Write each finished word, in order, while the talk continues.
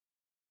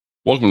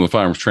Welcome to the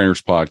Firearms Trainers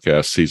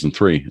Podcast, Season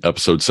 3,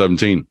 Episode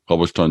 17,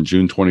 published on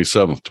June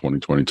 27th,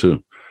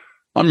 2022.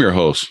 I'm your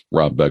host,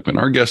 Rob Beckman.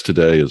 Our guest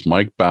today is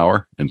Mike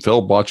Bauer and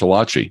Phil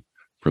Bartolacci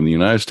from the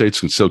United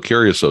States Concealed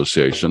Carry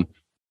Association,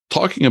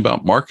 talking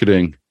about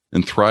marketing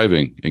and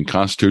thriving in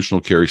constitutional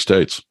carry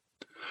states.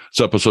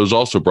 This episode is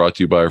also brought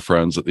to you by our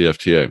friends at the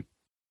FTA,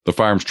 the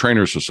Firearms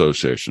Trainers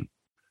Association.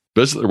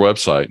 Visit their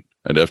website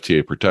at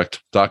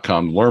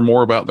ftaprotect.com to learn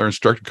more about their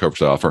instructor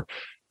coverage offer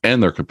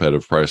and their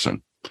competitive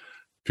pricing.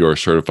 If you are a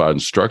certified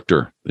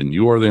instructor, then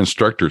you are the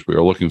instructors we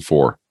are looking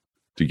for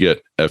to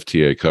get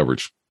FTA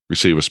coverage.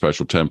 Receive a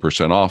special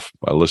 10% off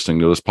by listening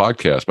to this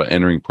podcast by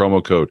entering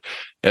promo code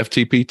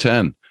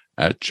FTP10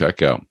 at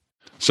checkout.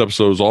 This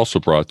episode is also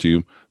brought to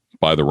you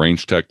by the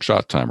Range-Tech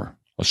Shot Timer.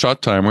 A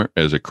shot timer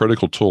is a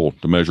critical tool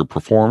to measure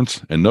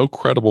performance, and no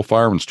credible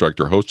firearm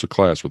instructor hosts a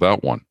class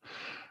without one.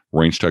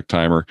 Range-Tech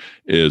Timer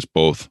is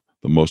both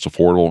the most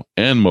affordable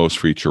and most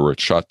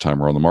feature-rich shot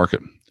timer on the market.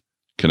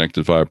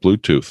 Connected via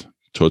Bluetooth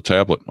to a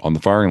tablet on the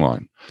firing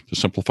line to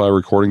simplify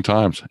recording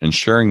times and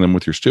sharing them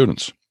with your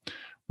students.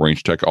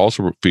 Range-Tech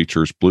also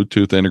features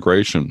Bluetooth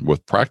integration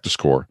with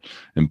PracticeScore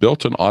and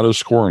built-in auto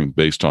scoring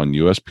based on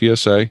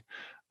USPSA,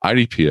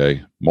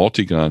 IDPA,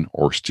 multi-gun,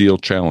 or steel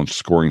challenge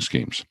scoring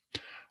schemes.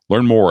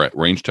 Learn more at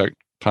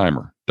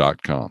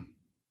rangetechtimer.com.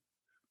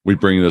 We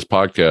bring you this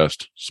podcast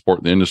to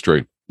support the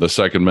industry, the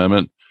Second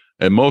Amendment,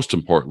 and most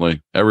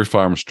importantly, every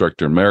firearm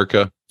instructor in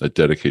America that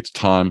dedicates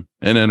time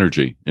and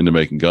energy into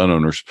making gun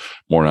owners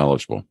more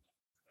knowledgeable.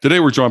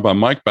 Today, we're joined by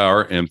Mike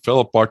Bauer and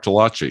Philip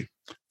Bartolacci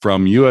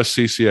from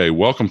USCCA.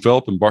 Welcome,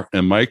 Philip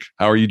and Mike.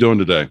 How are you doing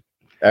today?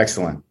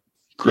 Excellent.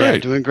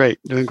 Great. Yeah,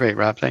 doing great,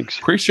 Rob. Thanks.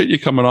 Appreciate you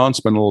coming on,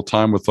 spending a little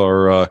time with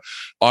our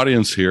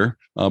audience here.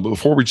 But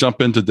before we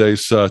jump into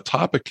today's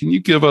topic, can you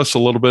give us a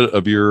little bit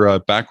of your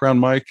background,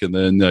 Mike, and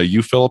then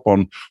you, Philip,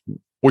 on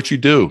what you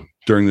do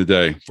during the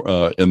day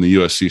in the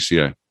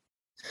USCCA?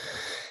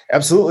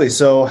 Absolutely.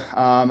 So,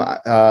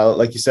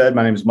 like you said,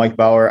 my name is Mike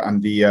Bauer.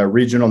 I'm the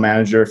regional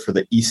manager for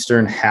the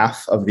eastern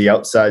half of the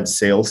outside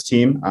sales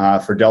team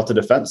for Delta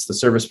Defense, the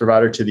service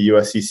provider to the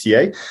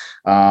USCCA.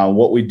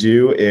 What we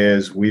do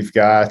is we've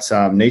got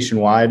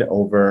nationwide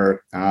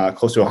over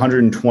close to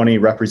 120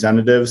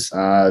 representatives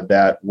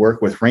that work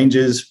with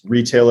ranges,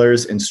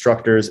 retailers,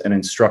 instructors, and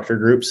instructor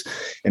groups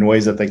in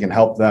ways that they can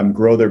help them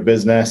grow their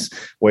business,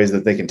 ways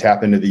that they can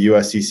tap into the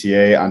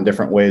USCCA on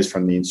different ways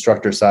from the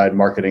instructor side,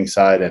 marketing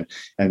side, and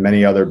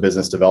many other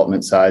business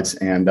development sides,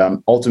 and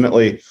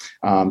ultimately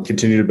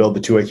continue to build the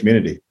two-way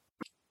community.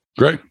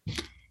 Great.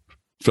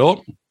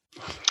 Philip?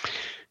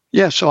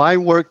 Yeah, so I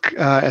work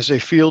as a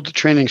field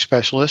training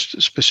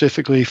specialist,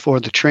 specifically for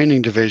the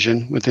training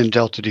division within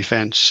Delta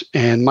Defense.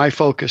 And my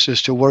focus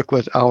is to work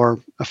with our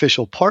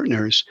official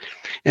partners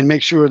and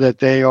make sure that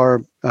they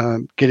are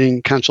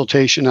getting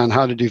consultation on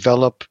how to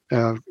develop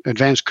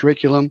advanced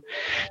curriculum,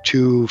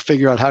 to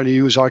figure out how to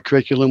use our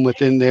curriculum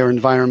within their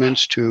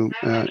environments to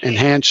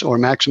enhance or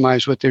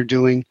maximize what they're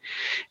doing.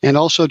 And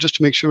also just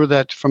to make sure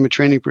that from a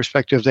training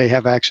perspective, they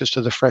have access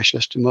to the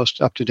freshest and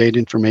most up-to-date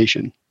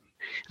information.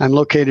 I'm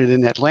located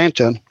in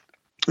Atlanta,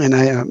 and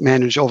I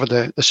manage over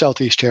the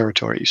Southeast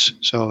territories.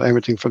 So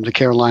everything from the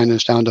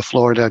Carolinas down to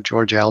Florida,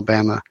 Georgia,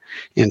 Alabama,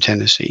 and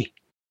Tennessee.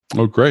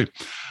 Oh, great.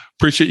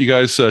 Appreciate you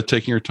guys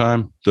taking your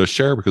time to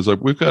share, because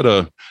we've got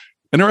a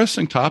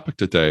interesting topic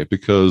today,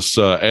 because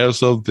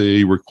as of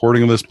the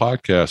recording of this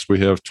podcast, we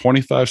have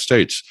 25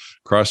 states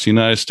across the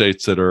United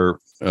States that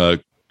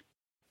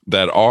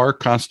are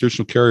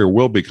constitutional carry or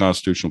will be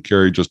constitutional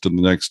carry just in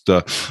the next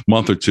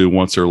month or two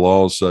once their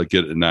laws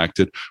get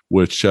enacted,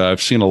 which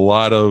I've seen a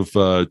lot of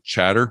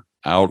chatter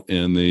out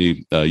in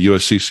the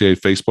USCCA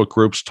Facebook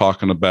groups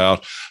talking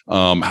about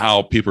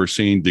how people are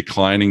seeing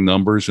declining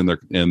numbers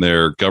in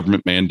their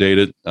government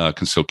mandated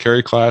concealed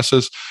carry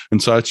classes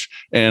and such.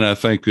 And I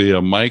think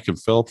Mike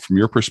and Philip, from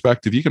your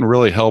perspective, you can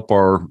really help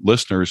our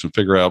listeners and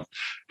figure out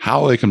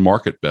how they can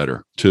market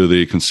better to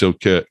the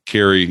concealed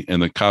carry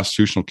and the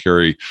constitutional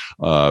carry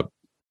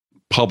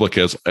public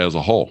as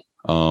a whole.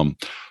 So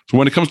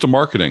when it comes to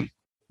marketing,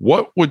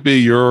 what would be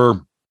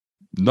your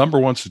number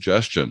one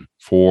suggestion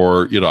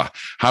for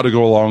how to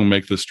go along and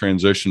make this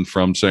transition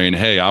from saying,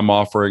 hey, I'm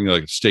offering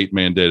like a state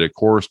mandated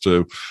course,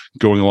 to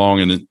going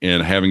along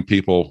and having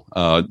people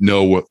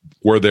know what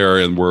we're there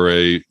and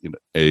we're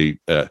a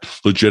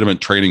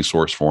legitimate training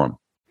source for them?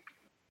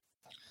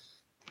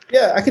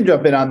 Yeah, I can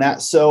jump in on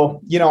that.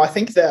 So, I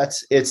think that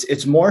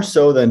it's more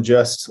so than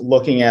just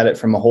looking at it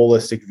from a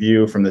holistic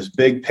view, from this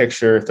big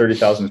picture,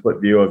 30,000 foot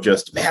view of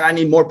just, man, I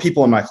need more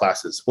people in my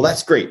classes. Well,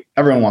 that's great.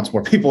 Everyone wants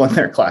more people in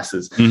their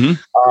classes.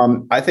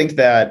 Mm-hmm. I think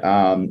that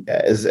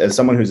as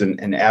someone who's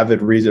an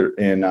avid reader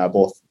in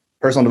both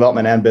personal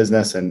development and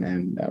business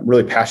and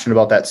really passionate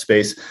about that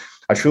space,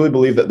 I truly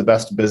believe that the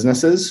best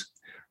businesses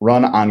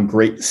run on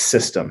great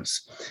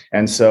systems.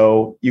 And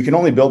so you can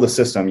only build a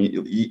system.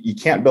 You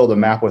can't build a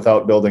map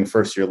without building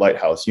first your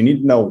lighthouse. You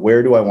need to know,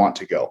 where do I want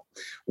to go?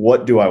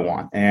 What do I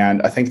want?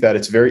 And I think that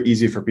it's very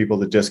easy for people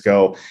to just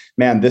go,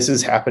 man, this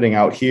is happening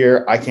out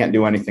here. I can't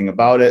do anything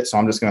about it, so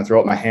I'm just going to throw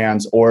up my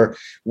hands, or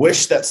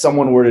wish that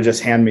someone were to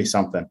just hand me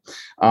something.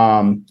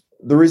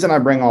 The reason I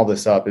bring all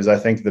this up is I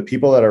think the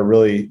people that are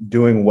really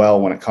doing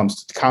well when it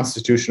comes to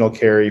constitutional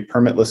carry,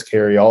 permitless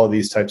carry, all of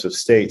these types of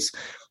states,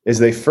 is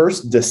they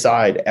first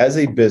decide as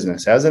a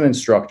business, as an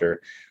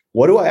instructor,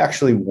 what do I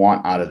actually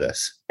want out of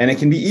this? And it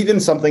can be even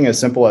something as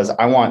simple as,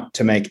 I want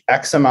to make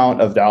X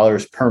amount of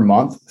dollars per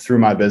month through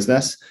my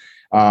business,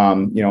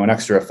 an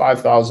extra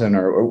 5,000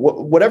 or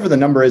whatever the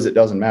number is, it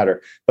doesn't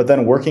matter. But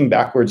then working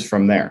backwards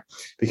from there,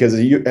 because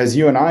as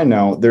you and I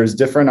know, there's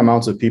different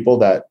amounts of people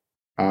that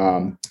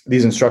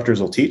these instructors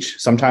will teach.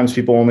 Sometimes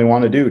people only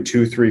want to do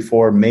 2, 3,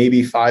 4,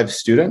 maybe 5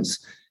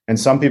 students. And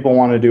some people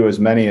want to do as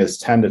many as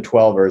 10 to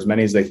 12, or as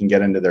many as they can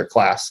get into their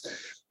class.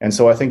 And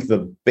so I think the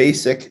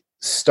basic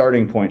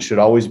starting point should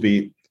always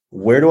be,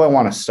 where do I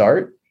want to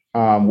start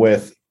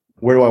with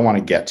where do I want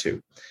to get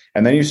to?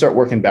 And then you start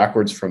working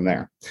backwards from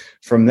there.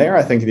 From there,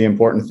 I think the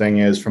important thing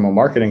is, from a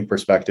marketing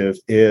perspective,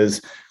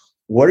 is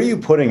what are you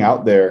putting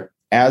out there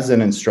as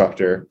an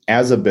instructor,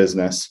 as a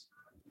business,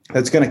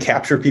 that's going to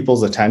capture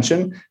people's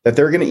attention, that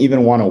they're going to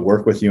even want to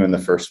work with you in the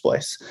first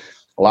place.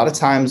 A lot of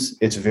times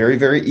it's very,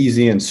 very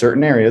easy in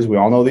certain areas. We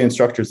all know the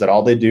instructors that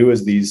all they do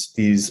is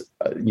these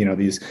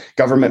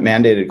government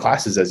mandated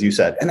classes, as you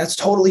said, and that's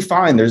totally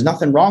fine. There's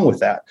nothing wrong with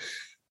that.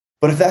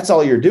 But if that's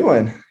all you're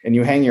doing and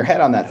you hang your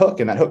head on that hook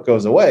and that hook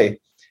goes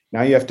away,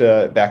 now you have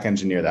to back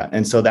engineer that.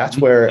 And so that's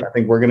where I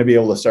think we're going to be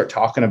able to start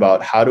talking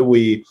about, how do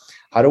we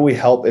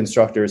help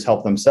instructors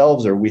help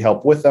themselves, or we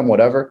help with them,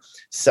 whatever,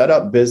 set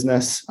up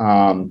business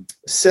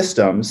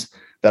systems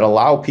that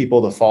allow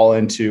people to fall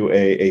into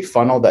a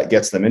funnel that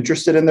gets them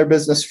interested in their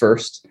business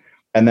first.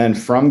 And then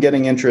from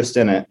getting interest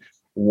in it,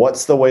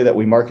 what's the way that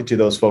we market to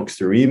those folks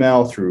through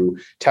email, through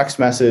text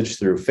message,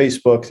 through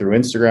Facebook, through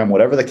Instagram,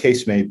 whatever the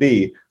case may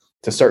be,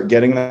 to start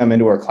getting them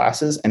into our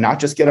classes, and not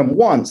just get them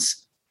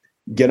once,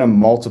 get them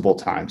multiple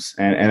times.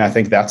 And I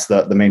think that's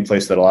the main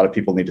place that a lot of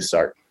people need to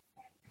start.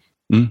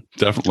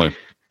 Definitely.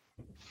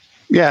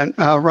 Yeah,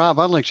 Rob,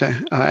 I'd like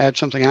to add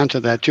something onto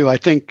that too. I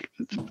think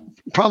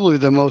probably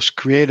the most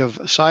creative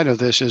side of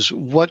this is,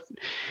 what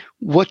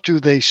do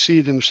they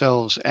see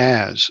themselves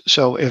as?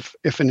 So if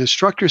an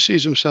instructor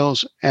sees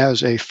themselves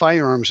as a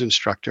firearms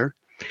instructor,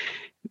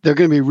 they're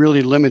going to be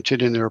really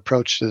limited in their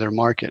approach to their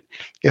market.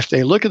 If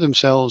they look at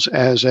themselves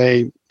as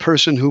a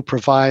person who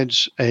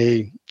provides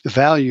a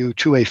value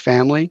to a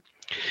family,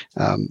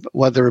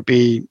 whether it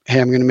be,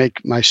 hey, I'm going to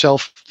make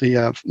myself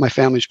my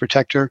family's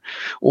protector,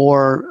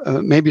 or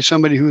maybe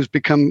somebody who's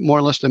become more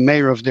or less the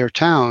mayor of their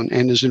town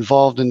and is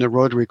involved in the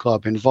Rotary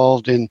Club,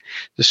 involved in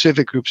the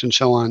civic groups and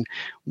so on,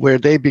 where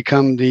they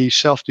become the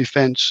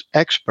self-defense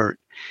expert.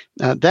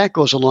 That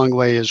goes a long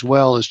way as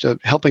well as to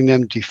helping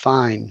them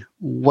define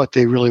what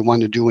they really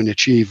want to do and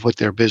achieve with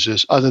their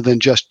business, other than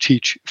just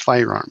teach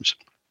firearms.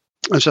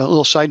 As a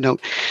little side note,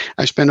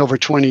 I spent over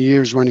 20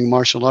 years running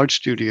martial arts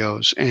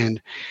studios,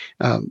 and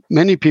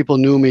many people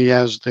knew me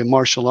as the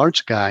martial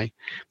arts guy,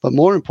 but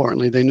more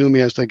importantly, they knew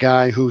me as the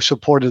guy who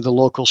supported the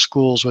local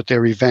schools with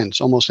their events,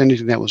 almost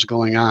anything that was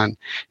going on.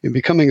 And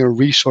becoming a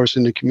resource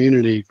in the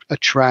community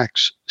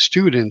attracts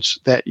students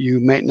that you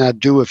might not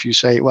do if you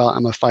say, well,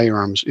 I'm a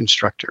firearms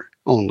instructor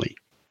only.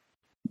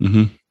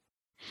 Mm-hmm.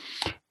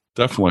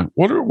 Definitely.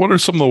 What are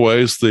some of the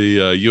ways the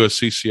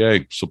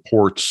USCCA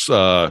supports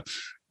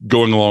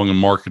going along and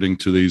marketing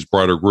to these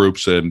broader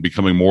groups and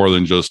becoming more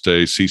than just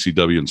a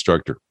CCW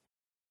instructor?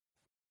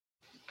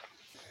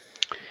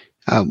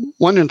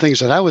 One of the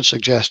things that I would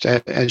suggest,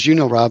 as you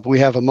know, Rob, we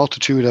have a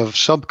multitude of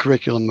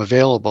sub-curriculum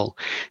available.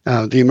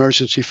 The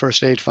Emergency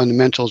First Aid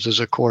Fundamentals is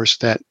a course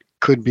that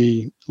could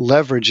be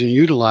leveraged and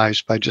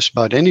utilized by just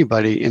about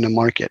anybody in a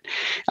market.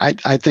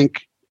 I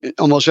think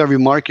almost every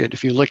market,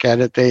 if you look at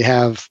it, they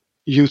have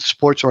youth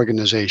sports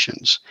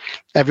organizations.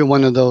 Every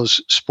one of those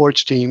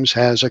sports teams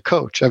has a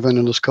coach. Every one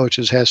of those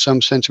coaches has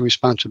some sense of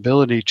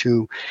responsibility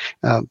to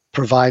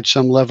provide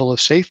some level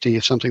of safety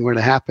if something were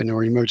to happen,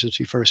 or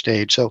emergency first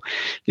aid. So,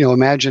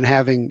 imagine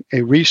having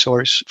a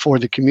resource for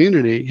the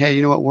community. Hey,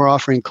 you know what? We're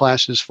offering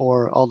classes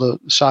for all the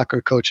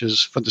soccer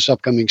coaches for this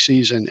upcoming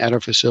season at our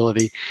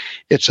facility.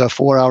 It's a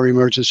 4-hour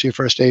emergency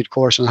first aid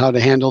course on how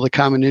to handle the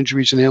common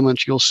injuries and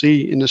ailments you'll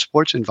see in the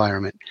sports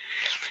environment.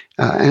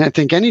 And I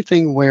think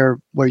anything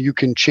where you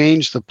can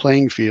change the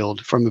playing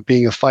field from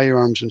being a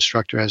firearms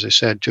instructor, as I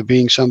said, to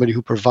being somebody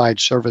who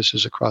provides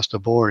services across the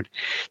board,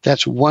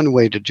 that's one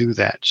way to do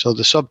that. So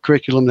the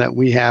sub-curriculum that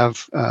we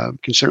have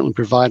can certainly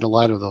provide a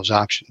lot of those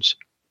options.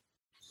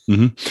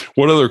 Mm-hmm.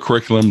 What other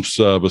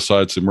curriculums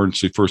besides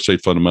emergency first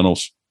aid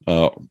fundamentals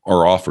are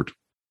offered?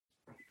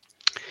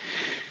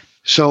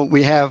 So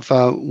we have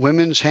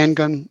women's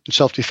handgun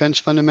self-defense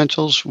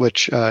fundamentals,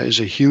 which is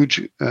a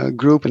huge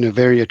group and a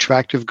very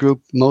attractive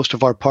group. Most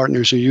of our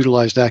partners who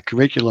utilize that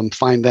curriculum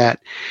find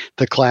that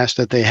the class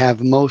that they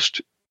have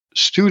most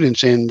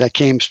students in that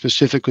came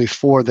specifically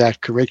for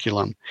that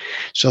curriculum.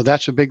 So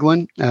that's a big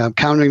one.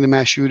 Countering the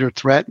mass shooter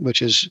threat,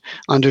 which is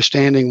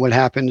understanding what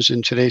happens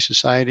in today's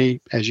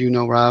society. As you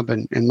know, Rob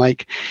and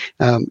Mike,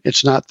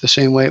 it's not the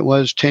same way it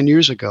was 10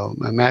 years ago.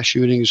 Mass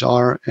shootings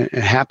are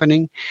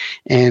happening,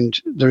 and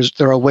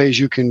there are ways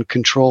you can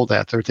control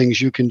that. There are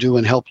things you can do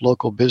and help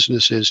local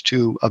businesses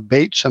to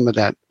abate some of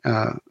that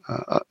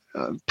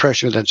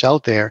pressure that's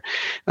out there,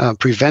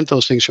 prevent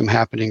those things from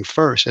happening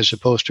first, as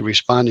opposed to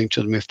responding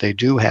to them if they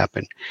do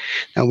happen.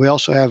 And we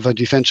also have a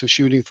defensive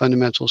shooting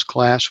fundamentals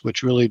class,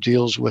 which really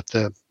deals with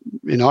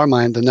in our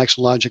mind, the next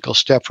logical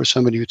step for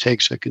somebody who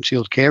takes a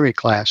concealed carry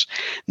class.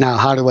 Now,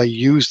 how do I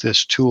use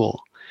this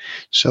tool?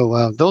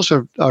 So those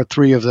are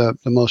three of the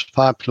most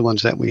popular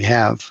ones that we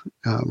have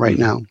right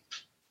now.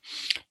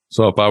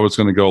 So if I was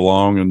going to go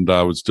along and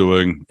I was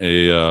doing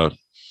a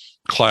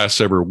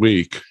class every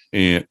week,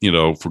 and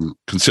from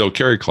concealed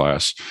carry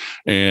class,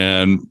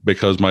 and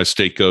because my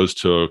state goes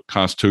to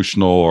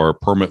constitutional or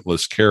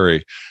permitless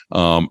carry,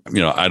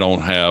 I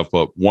don't have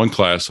but one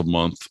class a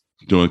month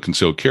doing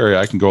concealed carry.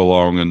 I can go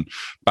along and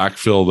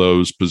backfill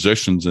those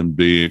positions and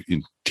be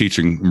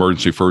teaching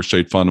emergency first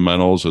aid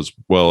fundamentals, as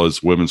well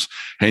as women's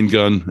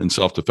handgun and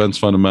self-defense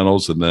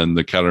fundamentals, and then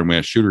the countering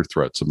mass shooter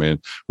threats. I mean,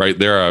 right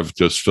there, I've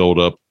just filled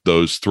up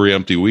those 3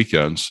 empty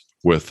weekends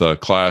with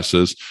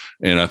classes.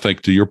 And I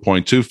think to your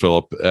point too,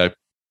 Philip,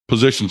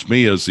 positions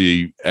me as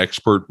the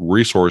expert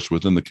resource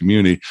within the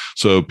community.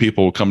 So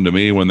people come to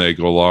me when they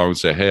go along and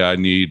say, "Hey, I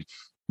need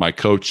my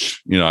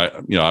coach.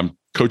 I'm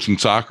coaching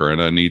soccer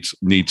and I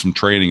need some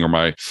training, or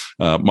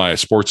my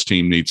sports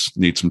team needs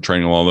some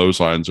training along those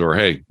lines." Or,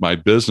 "Hey, my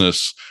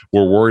business,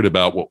 we're worried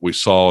about what we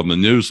saw in the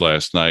news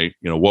last night.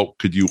 What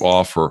could you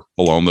offer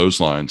along those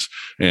lines?"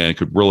 And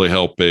could really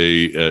help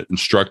a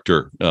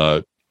instructor,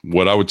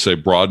 what I would say,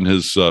 broaden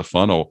his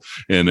funnel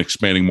and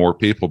expanding more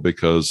people,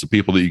 because the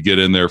people that you get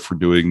in there for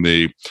doing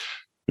the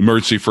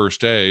emergency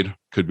first aid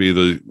could be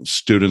the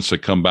students that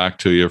come back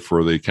to you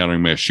for the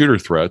countering mass shooter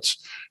threats.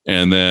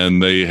 And then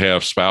they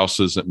have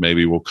spouses that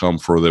maybe will come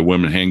for the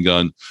women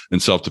handgun and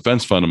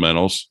self-defense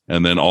fundamentals.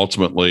 And then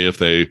ultimately, if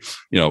they,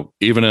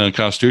 even in a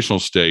constitutional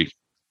state,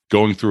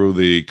 going through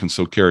the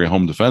concealed carry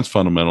home defense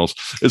fundamentals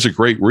is a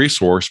great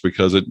resource,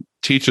 because it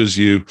teaches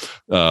you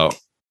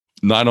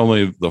not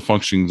only the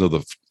functions of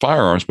the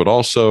firearms, but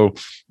also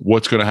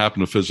what's going to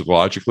happen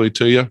physiologically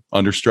to you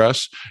under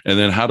stress, and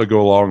then how to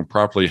go along and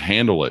properly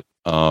handle it.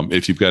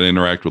 If you've got to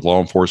interact with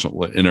law enforcement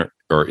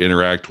or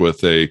interact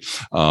with a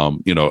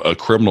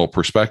criminal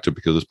perspective,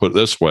 because let's put it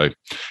this way,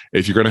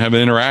 if you're going to have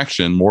an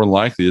interaction, more than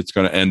likely it's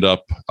going to end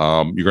up,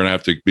 you're going to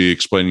have to be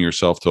explaining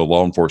yourself to a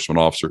law enforcement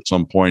officer at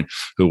some point,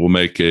 who will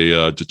make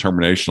a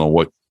determination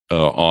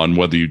on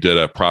whether you did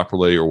that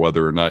properly, or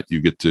whether or not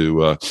you get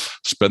to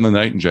spend the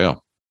night in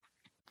jail.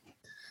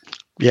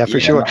 Yeah,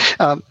 for sure.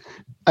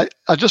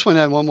 I just want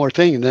to add one more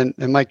thing, and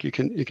then Mike, you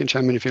can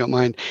chime in if you don't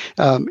mind.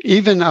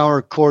 Even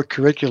our core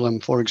curriculum,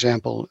 for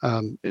example,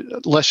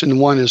 lesson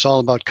 1 is all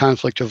about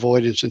conflict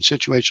avoidance and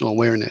situational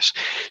awareness.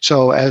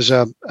 So as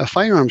a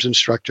firearms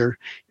instructor,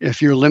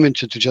 if you're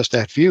limited to just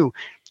that view,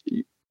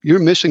 you're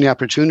missing the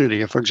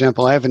opportunity. For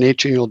example, I have an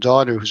 18-year-old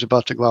daughter who's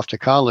about to go off to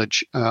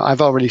college.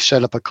 I've already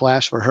set up a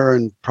class for her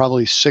and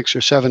probably 6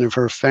 or 7 of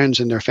her friends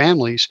and their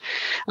families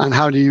on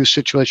how to use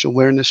situational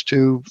awareness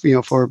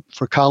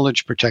for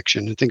college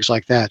protection and things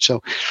like that.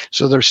 So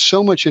there's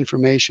so much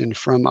information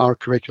from our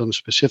curriculum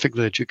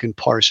specifically that you can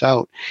parse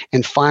out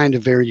and find a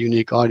very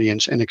unique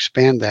audience and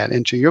expand that.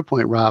 And to your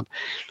point, Rob,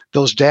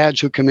 those dads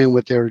who come in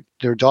with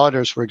their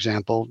daughters, for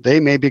example,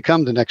 they may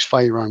become the next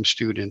firearm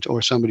student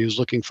or somebody who's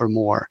looking for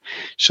more.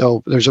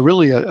 So there's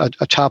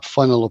a top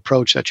funnel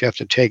approach that you have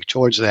to take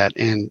towards that,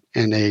 and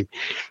a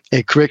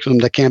curriculum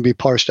that can be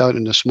parsed out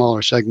into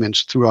smaller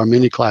segments through our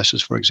mini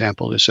classes, for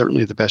example, is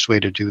certainly the best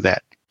way to do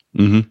that.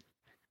 Mm-hmm.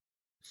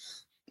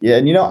 Yeah.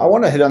 And, I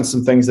want to hit on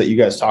some things that you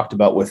guys talked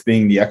about with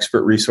being the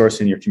expert resource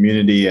in your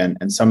community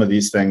and some of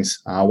these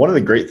things. One of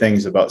the great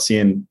things about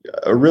seeing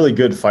a really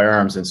good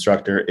firearms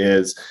instructor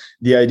is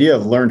the idea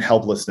of learned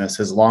helplessness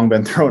has long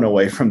been thrown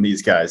away from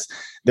these guys.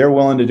 They're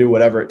willing to do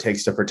whatever it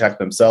takes to protect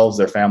themselves,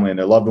 their family, and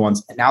their loved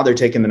ones. And now they're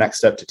taking the next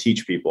step to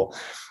teach people.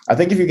 I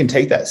think if you can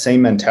take that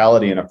same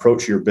mentality and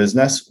approach your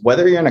business,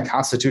 whether you're in a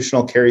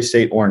constitutional carry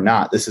state or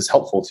not, this is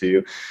helpful to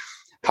you.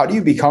 How do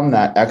you become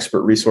that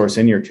expert resource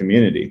in your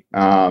community?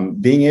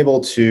 Being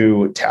able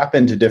to tap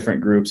into different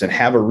groups and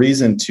have a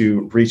reason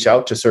to reach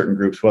out to certain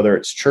groups, whether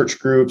it's church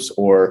groups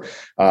or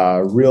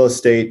real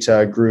estate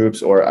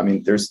groups, or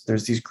there's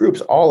these groups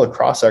all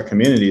across our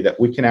community that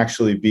we can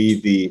actually be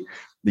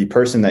the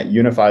person that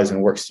unifies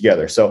and works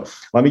together. So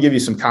let me give you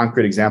some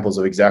concrete examples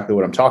of exactly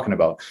what I'm talking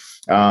about.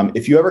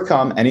 If you ever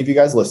come, any of you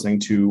guys listening,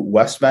 to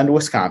West Bend,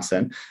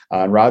 Wisconsin,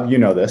 Rob, you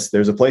know this,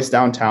 there's a place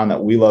downtown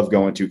that we love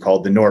going to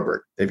called the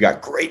Norbert. They've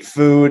got great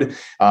food.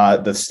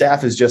 The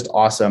staff is just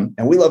awesome.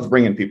 And we love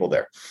bringing people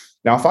there.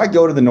 Now, if I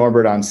go to the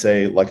Norbert on,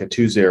 say, like a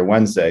Tuesday or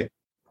Wednesday,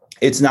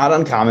 it's not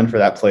uncommon for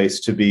that place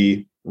to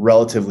be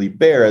relatively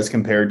bare as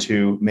compared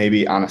to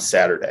maybe on a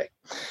Saturday.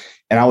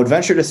 And I would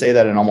venture to say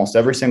that in almost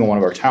every single one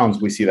of our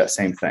towns, we see that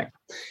same thing.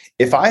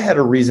 If I had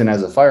a reason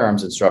as a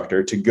firearms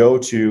instructor to go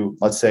to,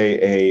 let's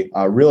say,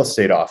 a real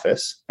estate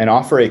office and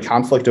offer a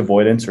conflict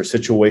avoidance or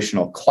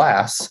situational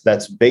class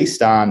that's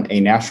based on a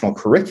national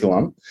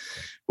curriculum,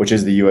 which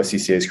is the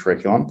USCCA's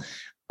curriculum,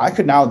 I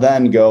could now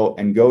then go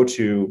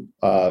to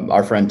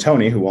our friend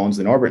Tony, who owns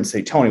the Norbert, and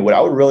say, Tony, what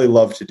I would really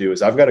love to do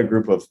is I've got a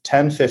group of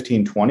 10,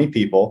 15, 20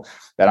 people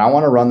that I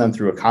want to run them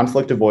through a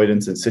conflict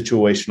avoidance and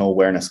situational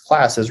awareness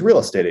class as real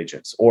estate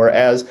agents or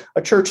as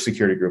a church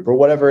security group or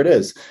whatever it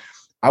is.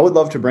 I would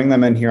love to bring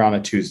them in here on a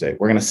Tuesday.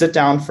 We're going to sit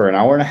down for an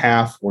hour and a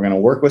half. We're going to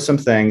work with some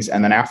things.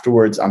 And then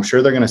afterwards, I'm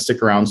sure they're going to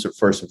stick around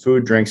for some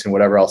food, drinks, and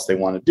whatever else they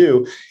want to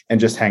do and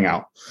just hang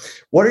out.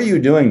 What are you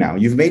doing now?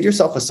 You've made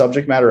yourself a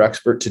subject matter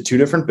expert to 2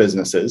 different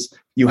businesses.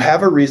 You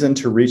have a reason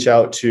to reach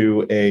out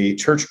to a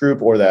church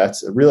group or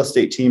that's a real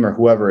estate team or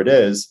whoever it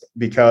is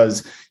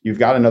because you've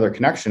got another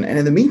connection. And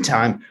in the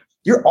meantime,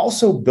 you're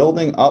also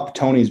building up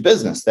Tony's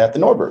business at the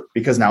Norbert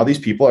because now these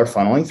people are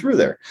funneling through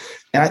there.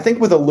 And I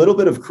think with a little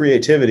bit of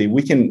creativity,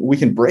 we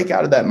can break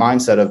out of that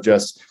mindset of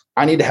just,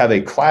 I need to have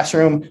a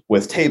classroom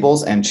with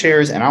tables and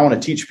chairs, and I want to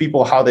teach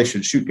people how they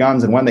should shoot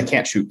guns and when they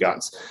can't shoot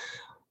guns.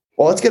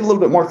 Well, let's get a little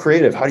bit more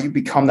creative. How do you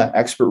become that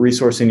expert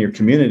resource in your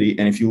community?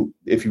 And if you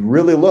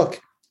really look,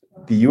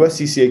 the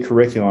USCCA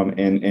curriculum,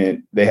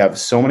 and they have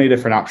so many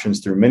different options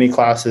through mini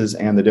classes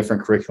and the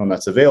different curriculum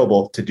that's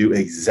available to do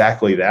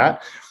exactly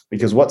that.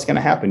 Because what's going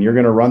to happen? You're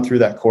going to run through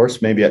that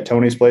course, maybe at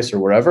Tony's place or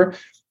wherever.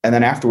 And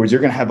then afterwards, you're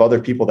going to have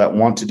other people that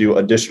want to do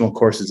additional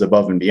courses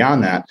above and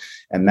beyond that.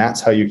 And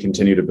that's how you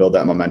continue to build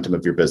that momentum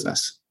of your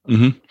business.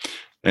 Mm-hmm.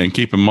 And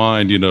keep in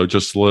mind,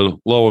 just a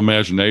little low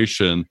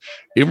imagination,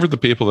 even for the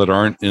people that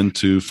aren't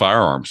into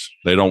firearms,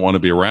 they don't want to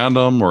be around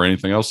them or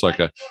anything else like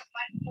that.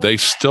 They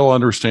still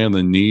understand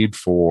the need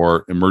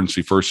for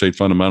emergency first aid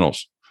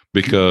fundamentals.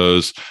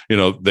 Because,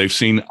 they've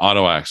seen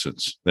auto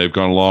accidents. They've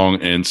gone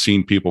along and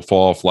seen people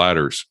fall off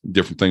ladders,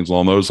 different things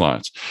along those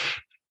lines.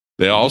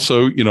 They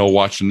also,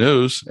 watch the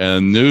news,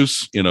 and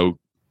news,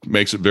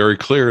 makes it very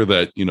clear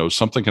that,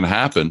 something can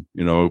happen,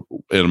 in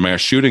a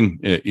mass shooting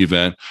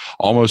event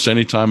almost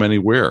anytime,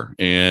 anywhere.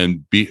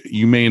 And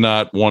you may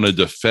not want to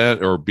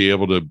defend or be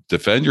able to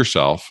defend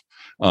yourself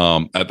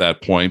at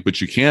that point,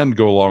 but you can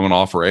go along and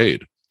offer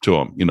aid to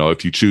them,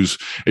 if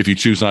you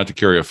choose not to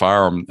carry a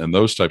firearm and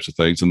those types of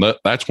things. And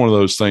that's one of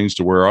those things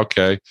to where,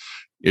 okay,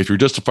 if you're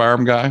just a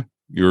firearm guy,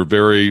 you're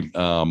very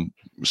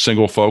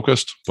single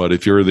focused. But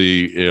if you're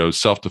the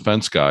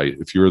self-defense guy,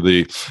 if you're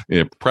the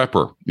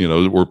prepper,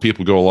 where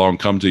people go along,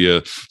 come to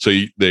you so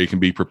they can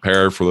be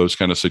prepared for those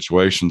kind of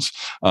situations,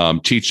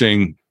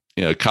 teaching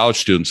college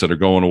students that are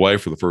going away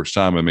for the first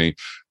time. I mean,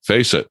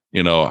 face it,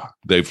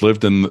 they've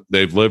lived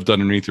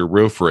underneath your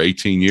roof for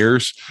 18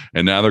 years,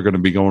 and now they're going to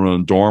be going in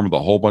a dorm with a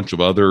whole bunch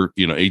of other,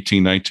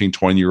 18, 19,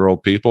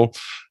 20-year-old people.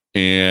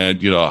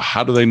 And,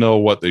 how do they know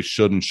what they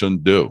should and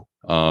shouldn't do?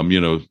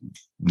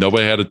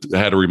 Nobody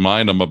had to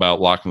remind them about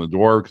locking the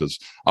door, because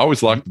I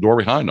always locked the door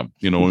behind them,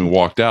 when we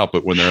walked out.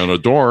 But when they're in a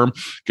dorm,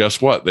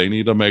 guess what? They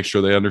need to make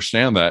sure they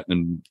understand that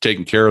and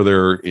taking care of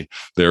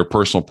their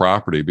personal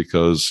property.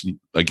 Because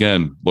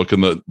again, look in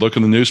the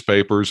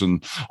newspapers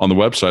and on the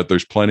website,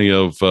 there's plenty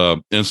of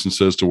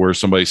instances to where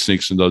somebody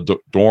sneaks into a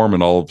dorm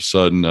and all of a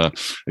sudden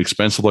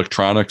expensive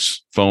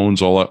electronics,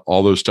 phones,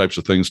 all those types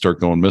of things start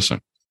going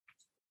missing.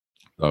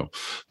 So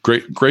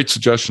great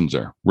suggestions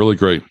there. Really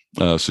great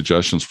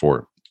suggestions for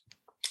it.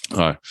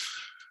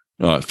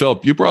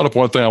 Philip, you brought up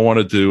one thing I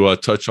wanted to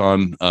touch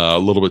on a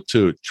little bit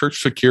too: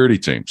 church security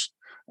teams.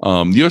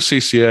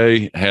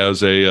 USCCA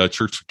has a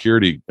church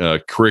security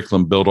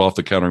curriculum built off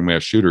the countering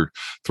mass shooter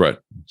threat.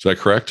 Is that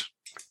correct?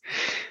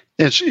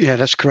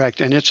 That's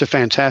correct, and it's a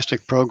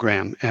fantastic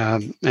program.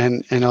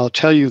 And I'll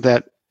tell you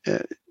that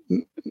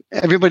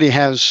everybody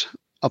has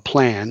a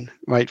plan,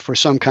 right, for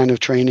some kind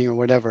of training or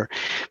whatever,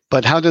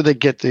 but how do they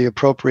get the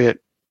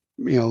appropriate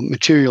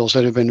materials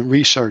that have been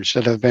researched,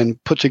 that have been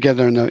put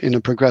together in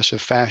a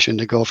progressive fashion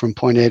to go from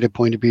point A to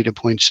point B to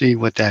point C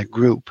with that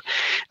group.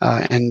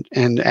 And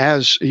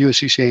as a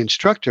USCCA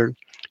instructor,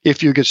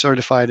 if you get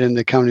certified in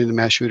the Countering the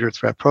Mass Shooter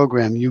Threat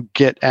Program, you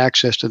get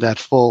access to that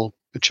full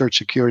church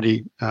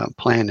security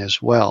plan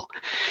as well.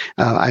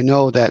 I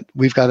know that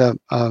we've got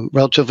a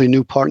relatively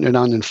new partner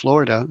down in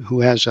Florida who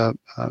has a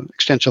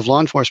extensive law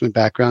enforcement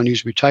background.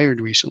 He's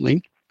retired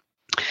recently.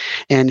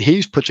 And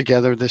he's put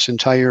together this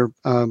entire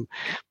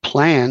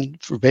plan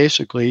for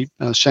basically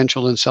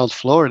Central and South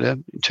Florida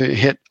to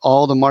hit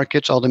all the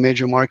markets, all the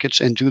major markets,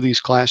 and do these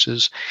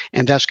classes.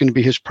 And that's going to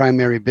be his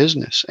primary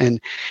business.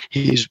 And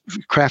he's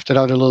crafted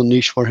out a little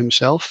niche for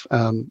himself,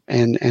 and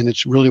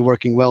it's really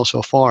working well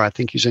so far. I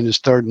think he's in his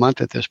 3rd month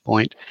at this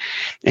point,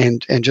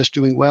 and just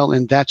doing well.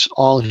 And that's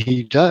all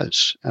he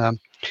does.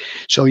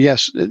 So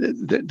yes,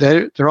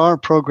 there are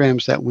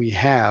programs that we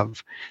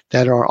have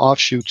that are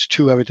offshoots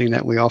to everything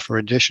that we offer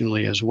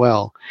additionally as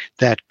well,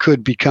 that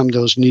could become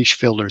those niche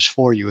fillers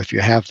for you if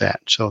you have that.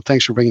 So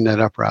thanks for bringing that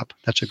up, Rob.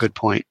 That's a good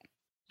point.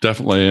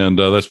 Definitely. And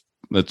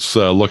let's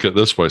look at it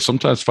this way.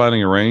 Sometimes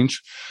finding a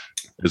range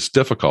is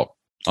difficult.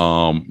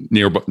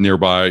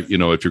 nearby,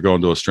 if you're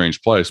going to a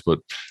strange place, but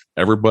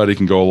everybody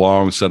can go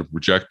along, set up a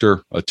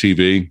projector, a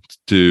TV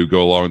to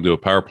go along and do a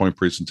PowerPoint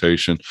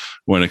presentation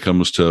when it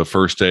comes to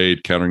first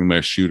aid, countering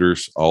mass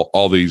shooters,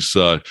 all these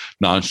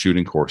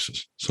non-shooting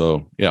courses.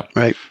 So, yeah,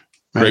 right.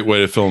 Great way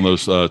to fill in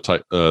those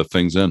type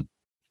things in.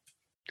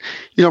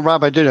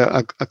 Rob, I did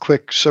a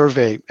quick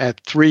survey at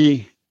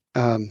 3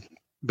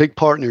 big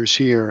partners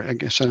here. I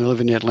guess I live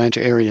in the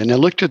Atlanta area, and I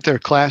looked at their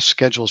class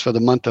schedules for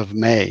the month of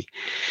May.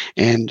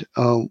 And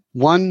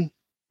one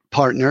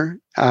partner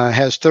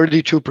has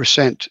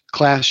 32%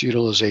 class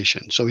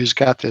utilization. So he's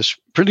got this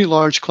pretty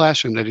large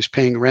classroom that he's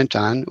paying rent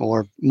on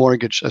or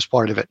mortgage as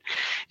part of it.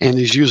 And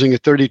he's using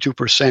it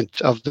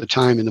 32% of the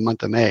time in the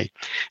month of May.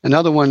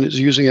 Another one is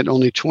using it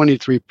only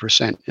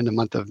 23% in the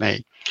month of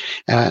May.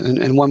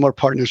 And one more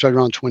partner is right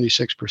around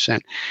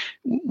 26%.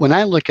 When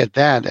I look at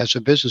that as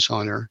a business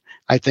owner,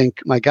 I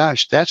think, my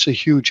gosh, that's a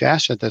huge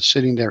asset that's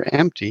sitting there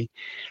empty.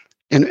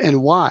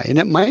 And why? And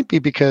it might be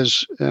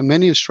because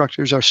many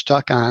instructors are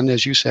stuck on,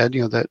 as you said,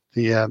 that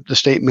the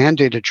state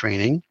mandated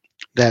training,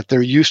 that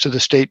they're used to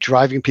the state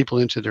driving people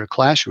into their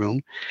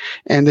classroom,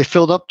 and they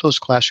filled up those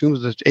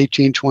classrooms with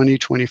 18, 20,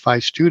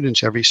 25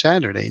 students every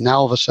Saturday. Now,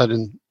 all of a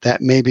sudden,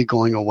 that may be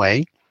going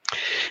away.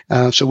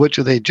 So what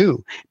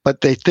do?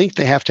 But they think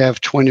they have to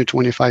have 20 or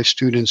 25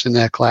 students in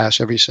that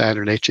class every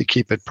Saturday to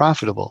keep it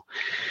profitable.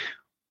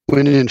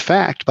 When in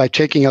fact, by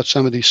taking out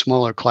some of these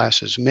smaller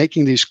classes,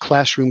 making these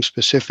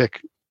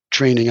classroom-specific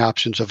training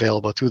options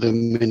available through the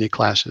mini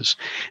classes,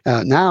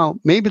 now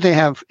maybe they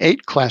have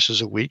 8 classes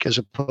a week as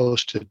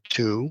opposed to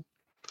 2,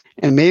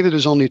 and maybe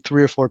there's only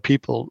 3 or 4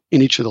 people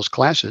in each of those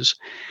classes,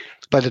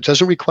 but it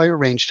doesn't require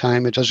range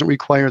time. It doesn't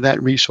require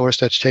that resource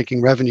that's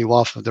taking revenue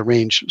off of the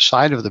range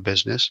side of the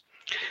business.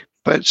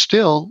 But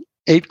still,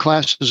 8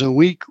 classes a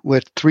week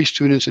with 3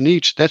 students in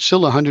each, that's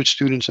still 100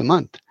 students a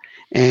month.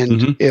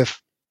 And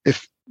if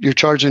you're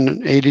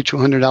charging $80 to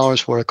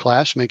 $100 for a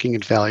class, making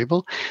it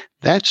valuable,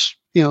 that's,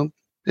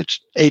 it's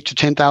 $8,000 to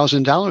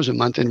 $10,000 a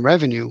month in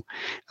revenue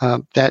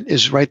that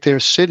is right there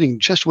sitting,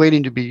 just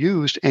waiting to be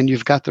used, and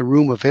you've got the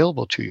room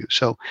available to you.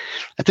 So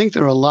I think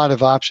there are a lot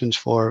of options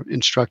for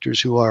instructors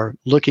who are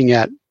looking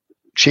at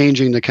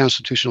changing the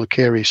constitutional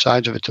carry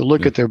sides of it to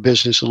look at their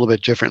business a little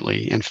bit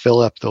differently and fill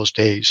up those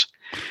days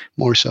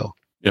more so.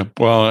 Yeah,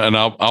 well, and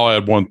I'll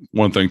add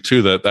one thing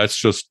too. That's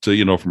just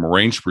from a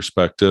range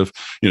perspective.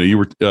 You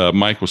were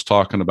Mike was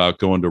talking about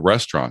going to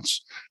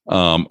restaurants.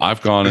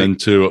 I've gone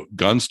into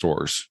gun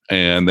stores,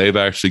 and they've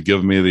actually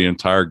given me the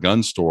entire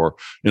gun store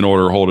in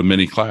order to hold a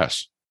mini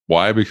class.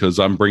 Why? Because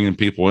I'm bringing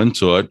people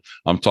into it.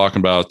 I'm talking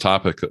about a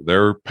topic that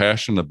they're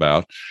passionate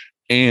about.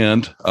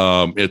 And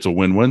it's a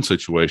win-win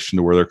situation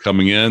to where they're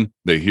coming in,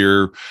 they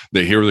hear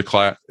the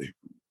class,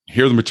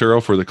 hear the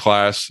material for the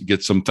class,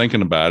 get some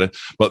thinking about it.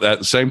 But at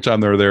the same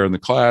time, they're there in the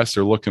class,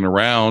 they're looking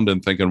around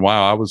and thinking,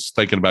 wow, I was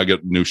thinking about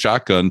getting a new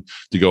shotgun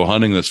to go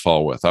hunting this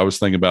fall with. I was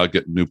thinking about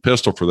getting a new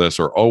pistol for this,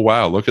 or, oh,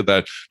 wow, look at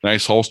that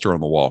nice holster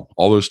on the wall,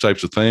 all those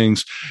types of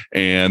things.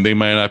 And they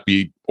might not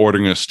be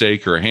ordering a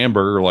steak or a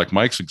hamburger like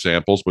Mike's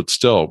examples, but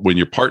still, when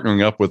you're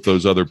partnering up with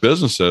those other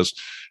businesses,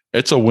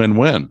 it's a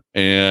win-win.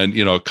 And,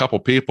 a couple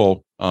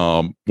people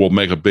will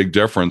make a big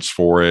difference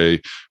for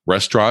a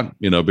restaurant,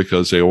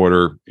 because they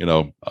order,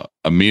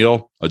 a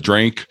meal, a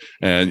drink,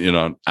 and,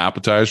 an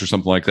appetizer or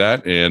something like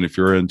that. And if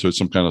you're into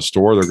some kind of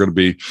store, there's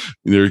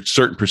a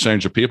certain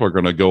percentage of people are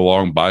going to go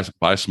along and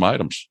buy some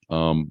items.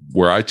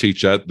 Where I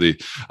teach at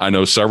I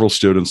know several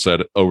students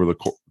that over the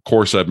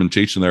course I've been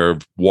teaching there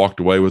have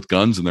walked away with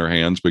guns in their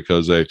hands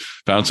because they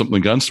found something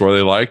in the gun store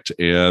they liked,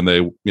 and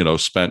they,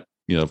 spent,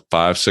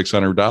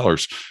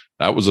 $500-$600.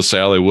 That was a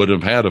sale they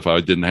wouldn't have had if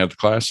I didn't have the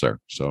class there.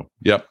 So,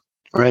 yep.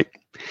 Right.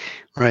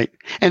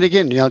 And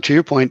again, to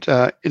your point,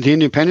 the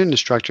independent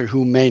instructor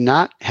who may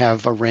not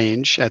have a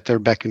range at their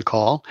beck and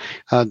call,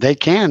 they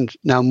can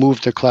now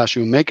move their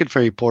classroom, make it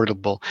very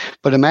portable.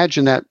 But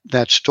imagine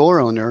that store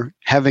owner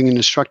having an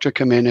instructor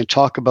come in and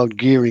talk about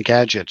gear and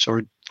gadgets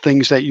or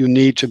things that you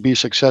need to be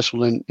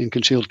successful in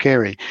concealed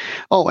carry.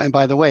 Oh, and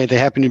by the way, they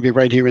happen to be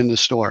right here in the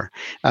store.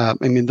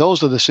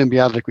 Those are the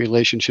symbiotic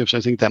relationships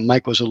I think that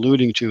Mike was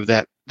alluding to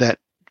that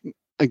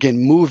again,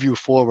 move you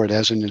forward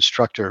as an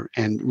instructor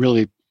and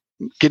really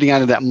getting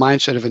out of that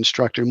mindset of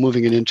instructor,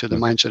 moving it into the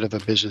mindset of a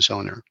business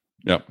owner.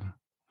 Yep.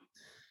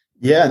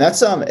 Yeah, and that's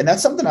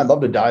something I'd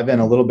love to dive in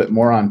a little bit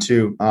more on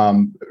too.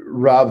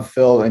 Rob,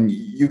 Phil, and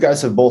you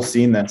guys have both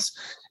seen this.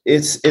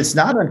 It's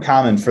not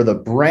uncommon for the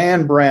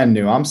brand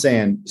new, I'm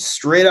saying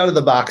straight out of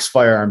the box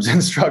firearms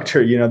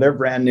instructor, they're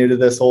brand new to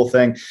this whole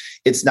thing.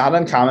 It's not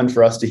uncommon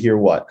for us to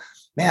hear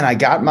man, I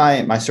got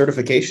my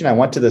certification. I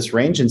went to this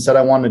range and said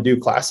I wanted to do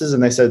classes,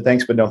 and they said,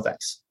 thanks, but no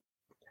thanks.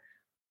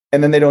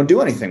 And then they don't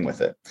do anything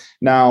with it.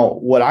 Now,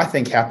 what I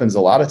think happens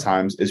a lot of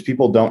times is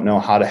people don't know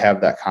how to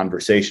have that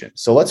conversation.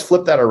 So let's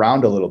flip that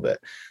around a little bit.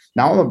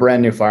 Now I'm a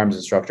brand new firearms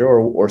instructor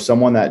or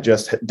someone that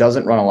just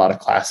doesn't run a lot of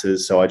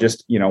classes. So I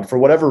just, for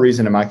whatever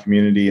reason in my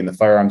community in the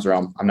firearms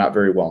realm, I'm not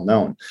very well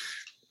known.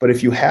 But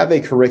if you have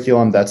a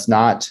curriculum that's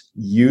not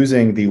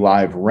using the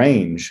live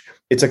range,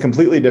 it's a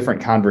completely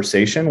different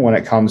conversation when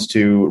it comes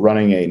to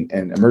running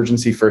an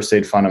emergency first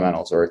aid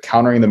fundamentals, or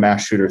countering the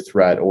mass shooter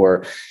threat,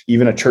 or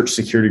even a church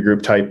security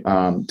group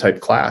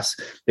type class.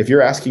 If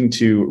you're asking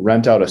to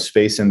rent out a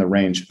space in the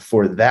range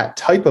for that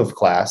type of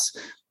class,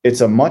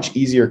 it's a much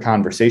easier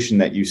conversation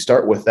that you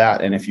start with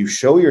that. And if you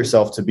show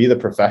yourself to be the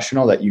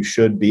professional that you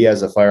should be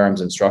as a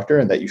firearms instructor,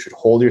 and that you should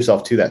hold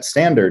yourself to that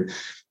standard,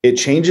 it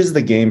changes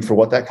the game for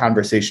what that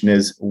conversation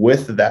is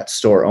with that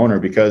store owner.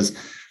 Because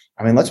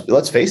I mean,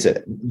 let's face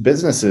it,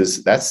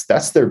 businesses,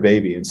 that's their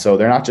baby. And so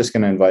they're not just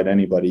going to invite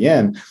anybody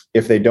in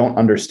if they don't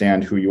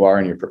understand who you are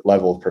and your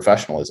level of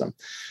professionalism.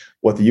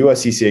 What the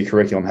USCCA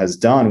curriculum has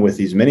done with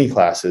these mini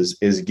classes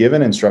is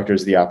given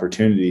instructors the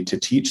opportunity to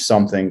teach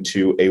something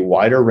to a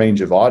wider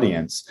range of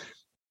audience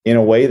in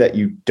a way that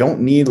you don't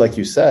need, like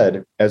you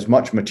said, as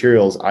much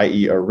materials,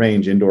 i.e. a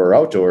range, indoor or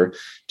outdoor,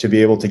 to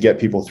be able to get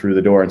people through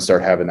the door and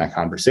start having that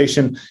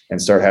conversation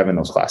and start having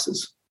those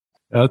classes.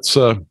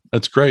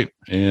 That's great.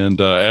 And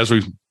as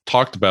we've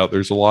talked about,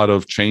 there's a lot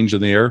of change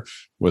in the air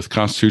with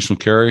constitutional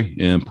carry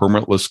and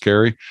permitless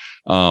carry.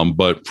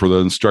 But for the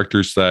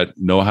instructors that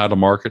know how to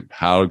market,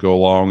 how to go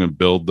along and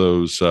build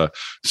those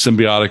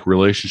symbiotic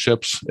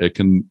relationships,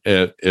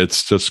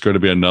 it's just going to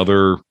be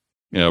another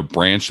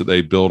branch that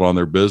they build on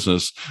their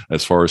business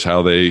as far as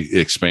how they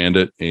expand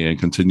it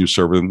and continue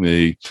serving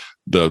the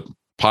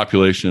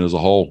population as a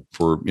whole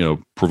for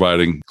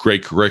providing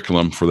great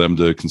curriculum for them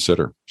to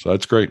consider. So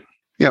that's great.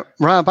 Yeah,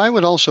 Rob, I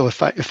would also,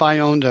 if I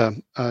owned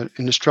an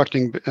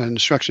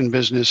instruction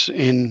business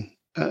in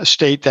a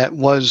state that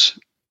was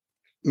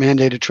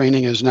mandated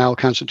training is now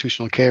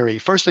constitutional carry,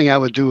 first thing I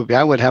would do would be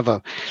I would have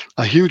a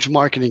huge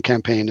marketing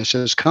campaign that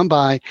says, come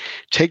by,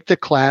 take the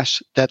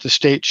class that the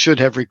state should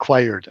have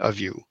required of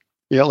you.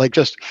 Like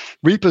just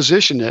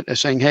reposition it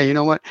as saying, hey, you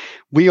know what?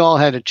 We all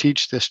had to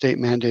teach the state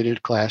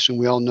mandated class, and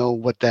we all know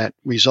what that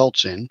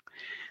results in.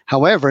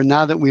 However,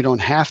 now that we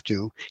don't have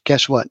to,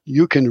 guess what?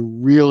 You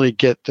can really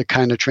get the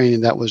kind of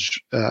training that was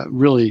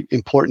really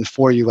important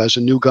for you as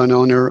a new gun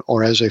owner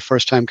or as a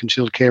first-time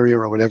concealed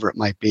carrier or whatever it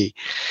might be.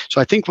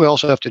 So I think we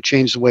also have to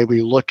change the way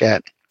we look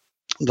at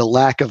the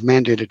lack of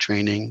mandated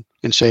training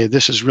and say,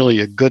 this is really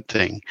a good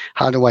thing.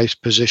 How do I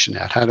position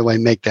that? How do I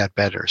make that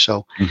better?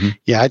 So,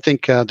 yeah, I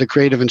think the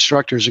creative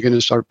instructors are going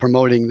to start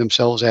promoting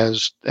themselves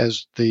as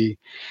the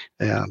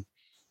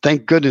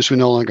thank goodness we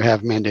no longer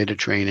have mandated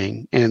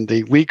training. And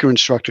the weaker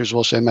instructors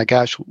will say, my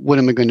gosh, what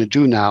am I going to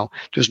do now?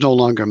 There's no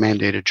longer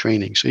mandated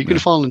training. So you can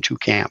fall in two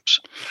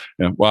camps.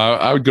 Yeah. Well,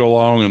 I would go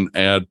along and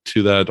add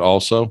to that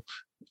also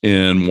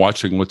in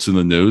watching what's in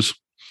the news,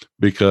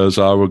 because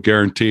I will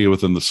guarantee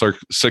within the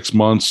 6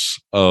 months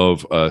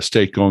of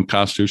state going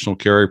constitutional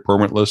carry,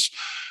 permitless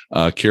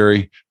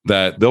carry,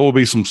 that there will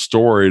be some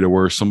story to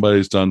where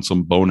somebody's done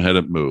some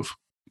boneheaded move.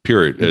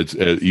 Period.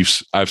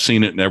 I've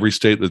seen it in every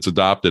state that's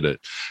adopted it,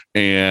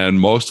 and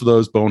most of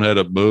those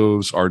boneheaded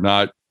moves are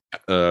not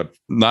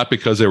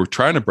because they were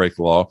trying to break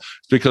the law.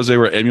 It's because they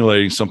were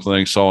emulating something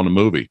they saw in a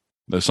movie.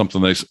 That's something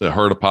they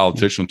heard a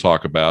politician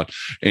talk about,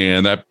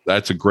 and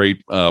that's a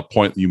great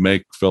point that you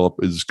make, Philip.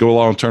 Is go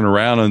along, turn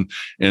around,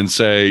 and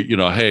say,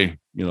 hey,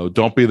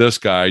 don't be this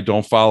guy.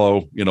 Don't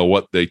follow,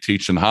 what they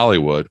teach in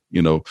Hollywood.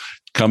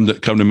 Come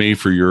to me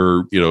for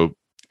your,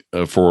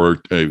 for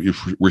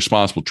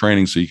responsible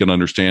training, so you can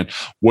understand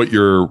what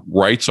your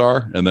rights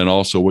are, and then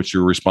also what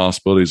your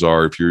responsibilities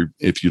are if you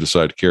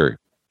decide to carry.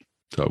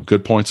 So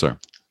good points there.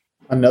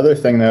 Another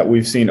thing that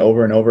we've seen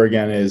over and over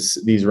again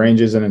is these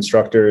ranges and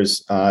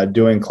instructors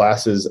doing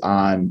classes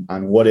on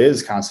what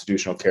is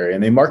constitutional carry,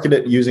 and they market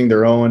it using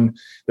their own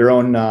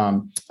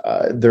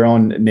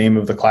name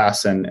of the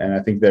class. And I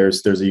think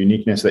there's a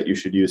uniqueness that you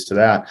should use to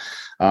that.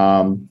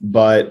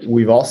 But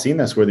we've all seen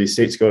this where these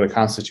states go to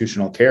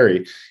constitutional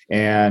carry,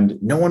 and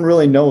no one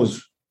really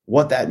knows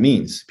what that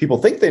means. People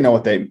think they know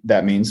what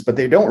that means, but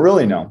they don't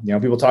really know.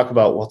 People talk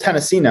about, well,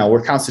 Tennessee now,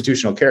 we're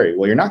constitutional carry.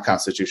 Well, you're not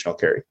constitutional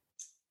carry.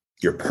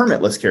 You're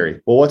permitless carry.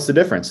 Well, what's the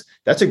difference?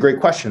 That's a great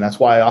question. That's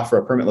why I offer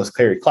a permitless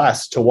carry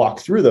class to walk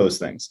through those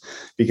things,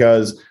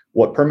 because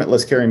what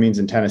permitless carry means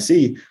in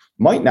Tennessee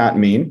might not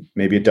mean,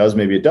 maybe it does,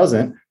 maybe it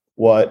doesn't,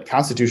 what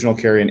constitutional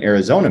carry in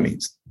Arizona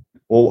means.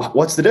 Well,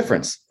 what's the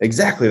difference?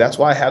 Exactly. That's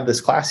why I have this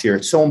class here.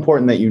 It's so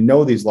important that you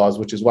know these laws,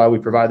 which is why we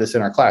provide this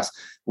in our class.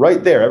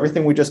 Right there,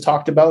 everything we just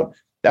talked about,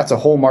 that's a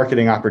whole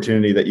marketing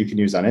opportunity that you can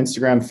use on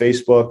Instagram,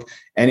 Facebook,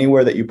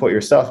 anywhere that you put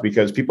your stuff,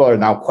 because people are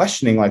now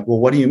questioning, like, well,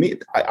 what do you mean?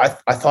 I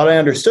thought I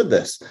understood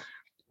this.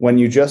 When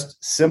you just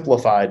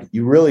simplified,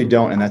 you really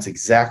don't. And that's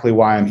exactly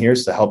why I'm here,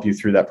 is to help you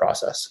through that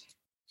process.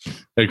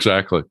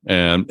 Exactly.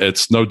 And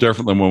it's no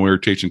different than when we were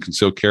teaching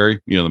concealed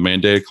carry, the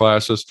mandated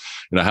classes.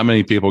 How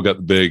many people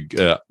got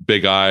the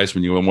big eyes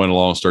when you went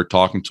along and start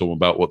talking to them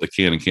about what they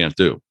can and can't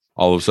do?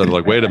 All of a sudden,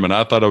 like, wait a minute,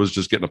 I thought I was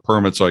just getting a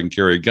permit so I can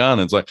carry a gun.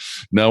 And it's like,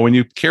 no, when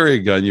you carry a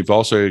gun, you've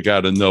also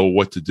got to know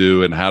what to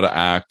do and how to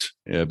act,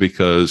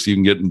 because you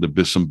can get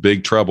into some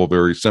big trouble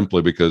very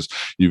simply because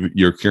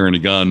you're carrying a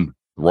gun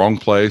the wrong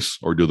place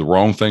or do the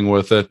wrong thing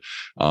with it.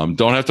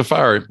 Don't have to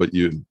fire it, but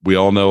we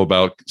all know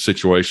about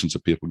situations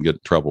that people can get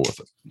in trouble with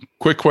it.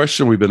 Quick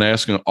question we've been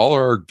asking all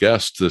our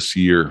guests this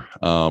year.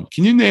 Can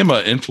you name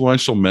an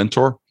influential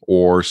mentor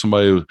or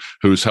somebody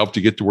who's helped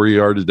you get to where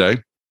you are today?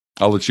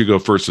 I'll let you go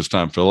first this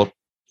time, Philip.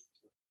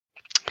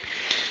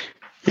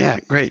 Yeah,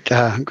 great.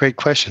 Great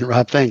question,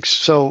 Rob. Thanks.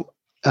 So,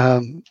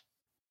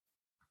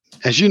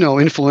 as you know,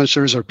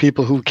 influencers are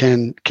people who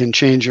can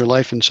change your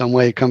life in some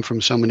way, come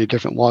from so many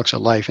different walks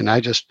of life. And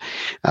I just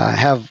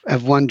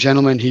have one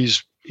gentleman. He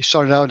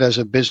started out as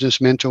a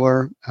business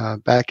mentor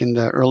back in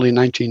the early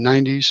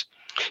 1990s.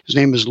 His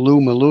name is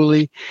Lou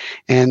Malooly.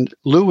 And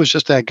Lou was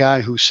just that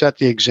guy who set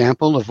the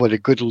example of what a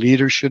good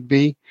leader should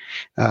be.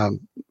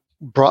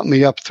 Brought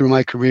me up through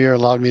my career,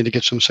 allowed me to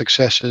get some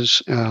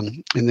successes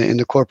in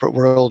the corporate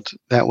world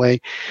that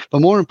way.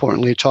 But more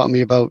importantly, it taught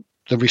me about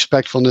the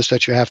respectfulness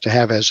that you have to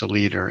have as a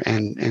leader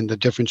and the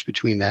difference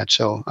between that.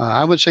 So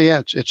I would say,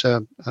 yeah, it's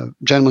a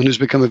gentleman who's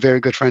become a very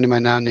good friend of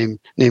mine now named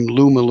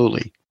Lou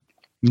Malooly.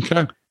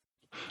 Okay.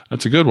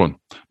 That's a good one.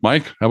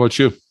 Mike, how about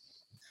you?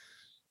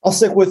 I'll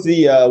stick with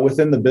the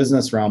within the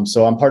business realm.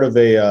 So I'm part of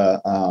a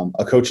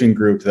coaching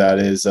group that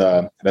is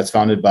that's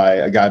founded by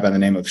a guy by the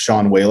name of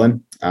Sean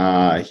Whalen.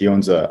 He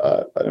owns an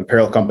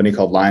apparel company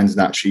called Lions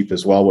Not Sheep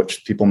as well,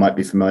 which people might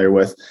be familiar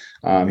with.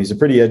 He's a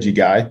pretty edgy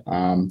guy.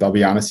 I'll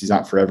be honest, he's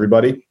not for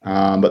everybody.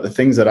 But the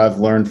things that I've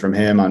learned from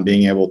him on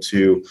being able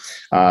to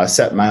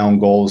set my own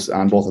goals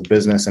on both a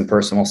business and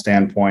personal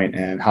standpoint,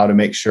 and how to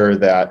make sure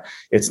that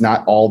it's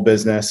not all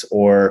business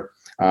or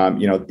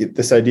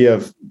this idea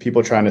of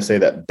people trying to say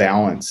that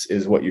balance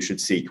is what you should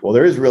seek. Well,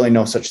 there is really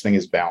no such thing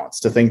as balance.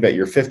 To think that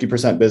you're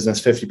 50% business,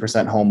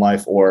 50% home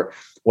life, or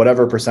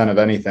whatever percent of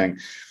anything,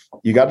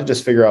 you got to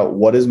just figure out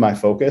what is my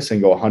focus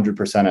and go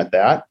 100% at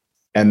that.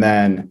 And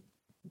then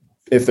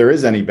if there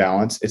is any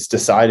balance, it's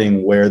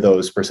deciding where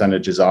those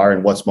percentages are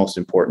and what's most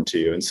important to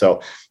you. And so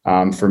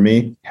for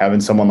me,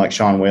 having someone like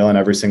Sean Whalen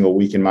every single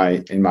week in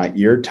my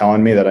ear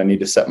telling me that I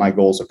need to set my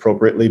goals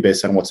appropriately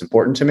based on what's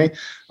important to me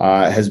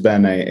has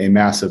been a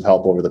massive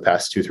help over the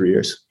past 2-3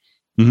 years.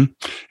 Mm-hmm.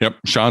 Yep.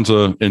 Sean's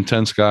an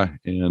intense guy,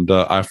 and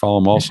I follow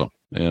him also,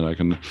 and I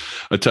can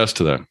attest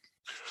to that.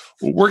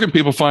 Where can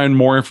people find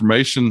more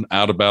information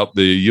out about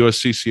the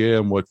USCCA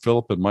and what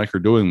Philip and Mike are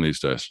doing these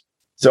days?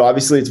 So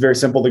obviously, it's very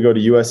simple to go to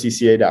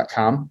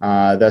uscca.com.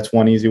 That's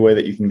one easy way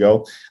that you can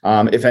go.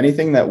 If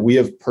anything that we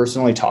have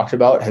personally talked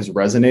about has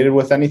resonated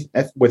with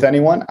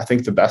anyone, I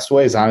think the best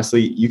way is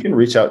honestly, you can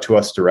reach out to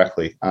us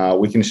directly.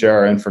 We can share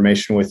our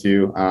information with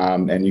you,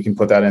 and you can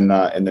put that in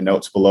the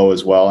notes below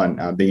as well.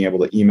 And being able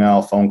to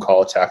email, phone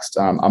call, text,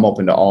 I'm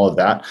open to all of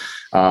that.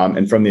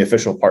 And from the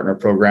official partner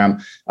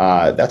program,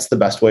 that's the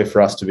best way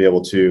for us to be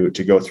able to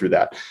go through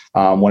that.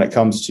 When it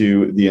comes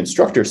to the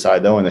instructor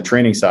side, though, and the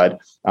training side,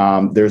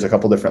 there's a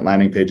couple different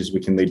landing pages we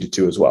can lead you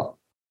to as well.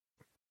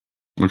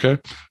 Okay,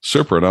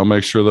 super. And I'll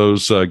make sure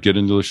those get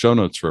into the show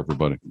notes for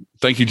everybody.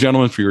 Thank you,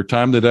 gentlemen, for your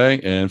time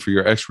today and for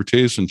your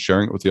expertise and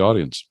sharing it with the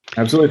audience.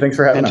 Absolutely. Thanks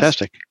for having us.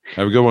 Fantastic.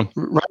 Have a good one.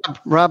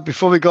 Rob,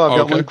 before we go, I've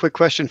got one quick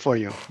question for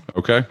you.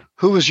 Okay.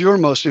 Who was your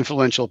most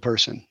influential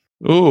person?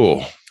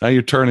 Oh, now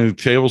you're turning the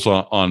tables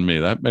on me.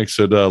 That makes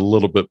it a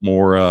little bit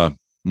more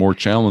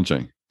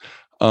challenging.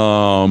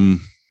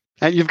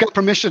 And you've got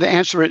permission to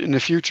answer it in a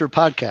future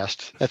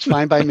podcast. That's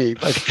fine by me.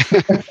 But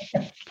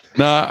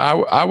no,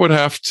 I would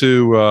have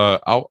to.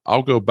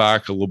 I'll go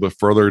back a little bit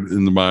further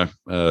into my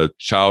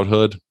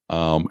childhood,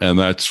 and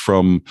that's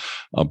from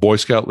a Boy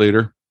Scout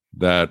leader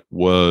that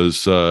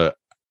was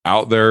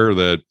out there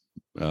that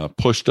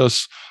pushed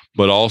us,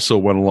 but also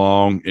went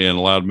along and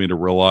allowed me to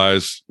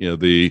realize,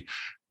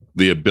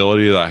 the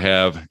ability that I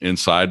have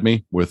inside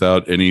me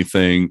without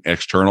anything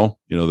external,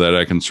 that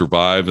I can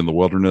survive in the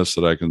wilderness,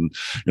 that I can,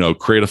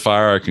 create a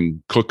fire, I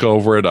can cook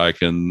over it, I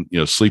can,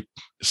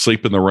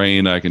 sleep in the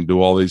rain, I can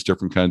do all these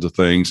different kinds of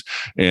things,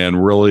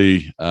 and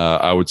really,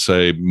 I would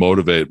say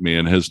motivate me.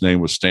 And his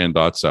name was Stan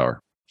Dotzauer.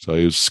 So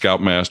he was a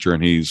scoutmaster,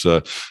 and he's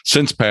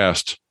since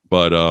passed,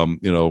 but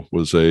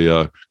was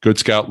a good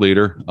scout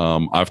leader.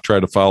 I've tried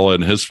to follow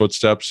in his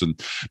footsteps and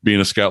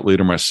being a scout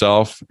leader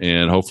myself,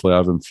 and hopefully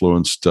I've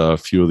influenced a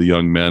few of the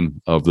young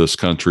men of this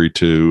country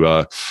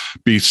to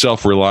be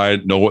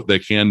self-reliant, know what they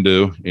can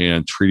do,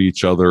 and treat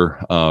each other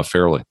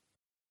fairly.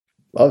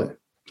 Love it.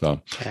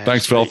 So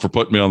thanks, Phil, for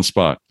putting me on the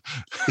spot.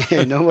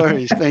 Yeah, no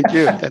worries. Thank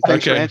you.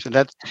 Thanks for answering.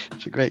 That's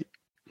great.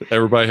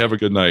 Everybody have a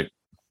good night.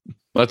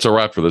 That's a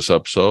wrap for this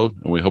episode,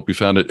 and we hope you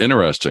found it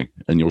interesting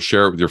and you'll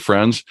share it with your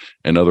friends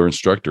and other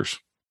instructors.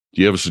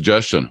 Do you have a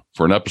suggestion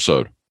for an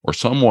episode or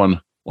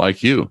someone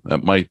like you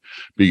that might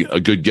be a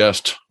good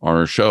guest on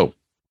our show?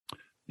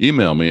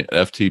 Email me at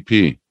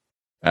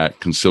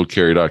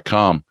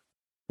ftp@concealedcarry.com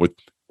with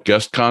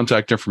guest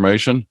contact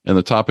information and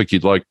the topic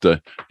you'd like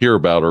to hear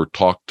about or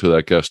talk to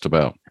that guest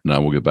about, and I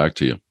will get back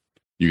to you.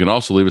 You can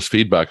also leave us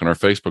feedback on our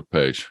Facebook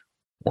page,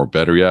 or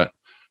better yet,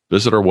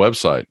 visit our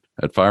website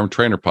at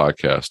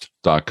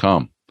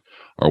fireandtrainerpodcast.com.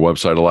 Our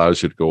website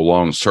allows you to go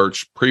along and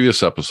search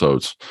previous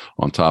episodes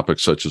on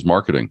topics such as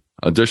marketing,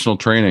 additional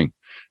training,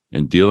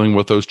 and dealing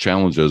with those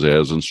challenges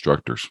as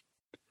instructors.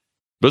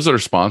 Visit our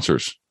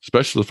sponsors,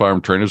 especially the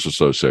Firearm Trainers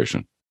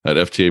Association, at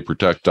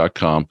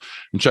ftaprotect.com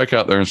and check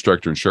out their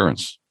instructor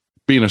insurance.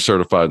 Being a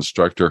certified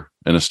instructor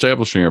and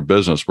establishing your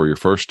business were your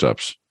first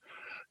steps.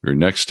 Your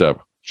next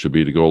step should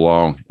be to go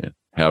along and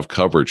have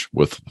coverage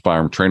with the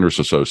Firearm Trainers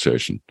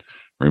Association.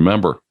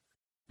 Remember,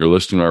 you're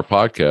listening to our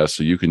podcast,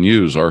 so you can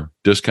use our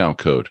discount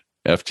code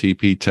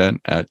FTP10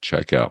 at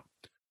checkout.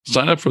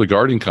 Sign up for the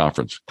Guardian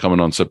Conference coming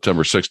on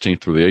September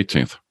 16th through the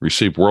 18th.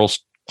 Receive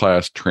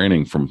world-class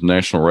training from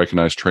national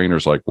recognized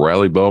trainers like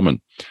Riley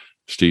Bowman,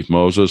 Steve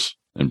Moses,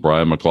 and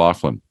Brian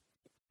McLaughlin.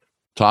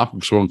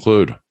 Topics will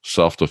include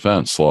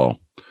self-defense law,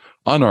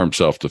 unarmed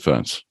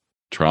self-defense,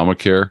 trauma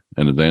care,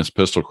 and advanced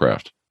pistol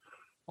craft.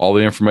 All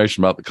the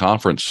information about the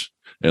conference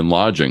and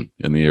lodging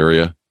in the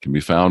area can be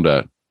found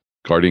at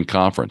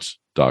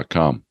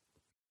guardianconference.com.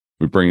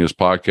 We bring this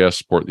podcast to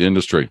support the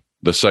industry,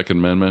 the Second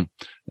Amendment,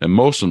 and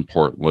most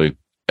importantly,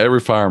 every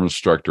firearm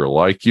instructor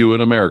like you in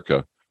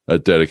America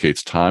that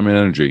dedicates time and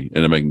energy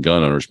into making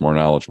gun owners more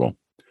knowledgeable.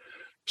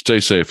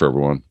 Stay safe,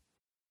 everyone.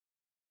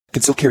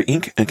 Concealed Carry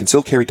Inc. and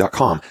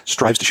ConcealedCarry.com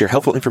strives to share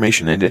helpful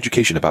information and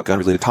education about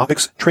gun-related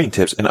topics, training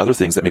tips, and other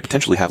things that may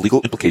potentially have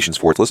legal implications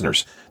for its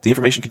listeners. The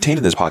information contained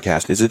in this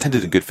podcast is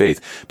intended in good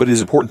faith, but it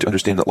is important to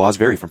understand that laws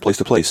vary from place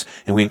to place,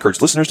 and we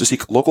encourage listeners to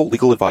seek local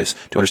legal advice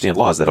to understand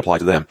laws that apply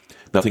to them.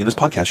 Nothing in this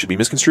podcast should be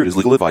misconstrued as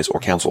legal advice or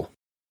counsel.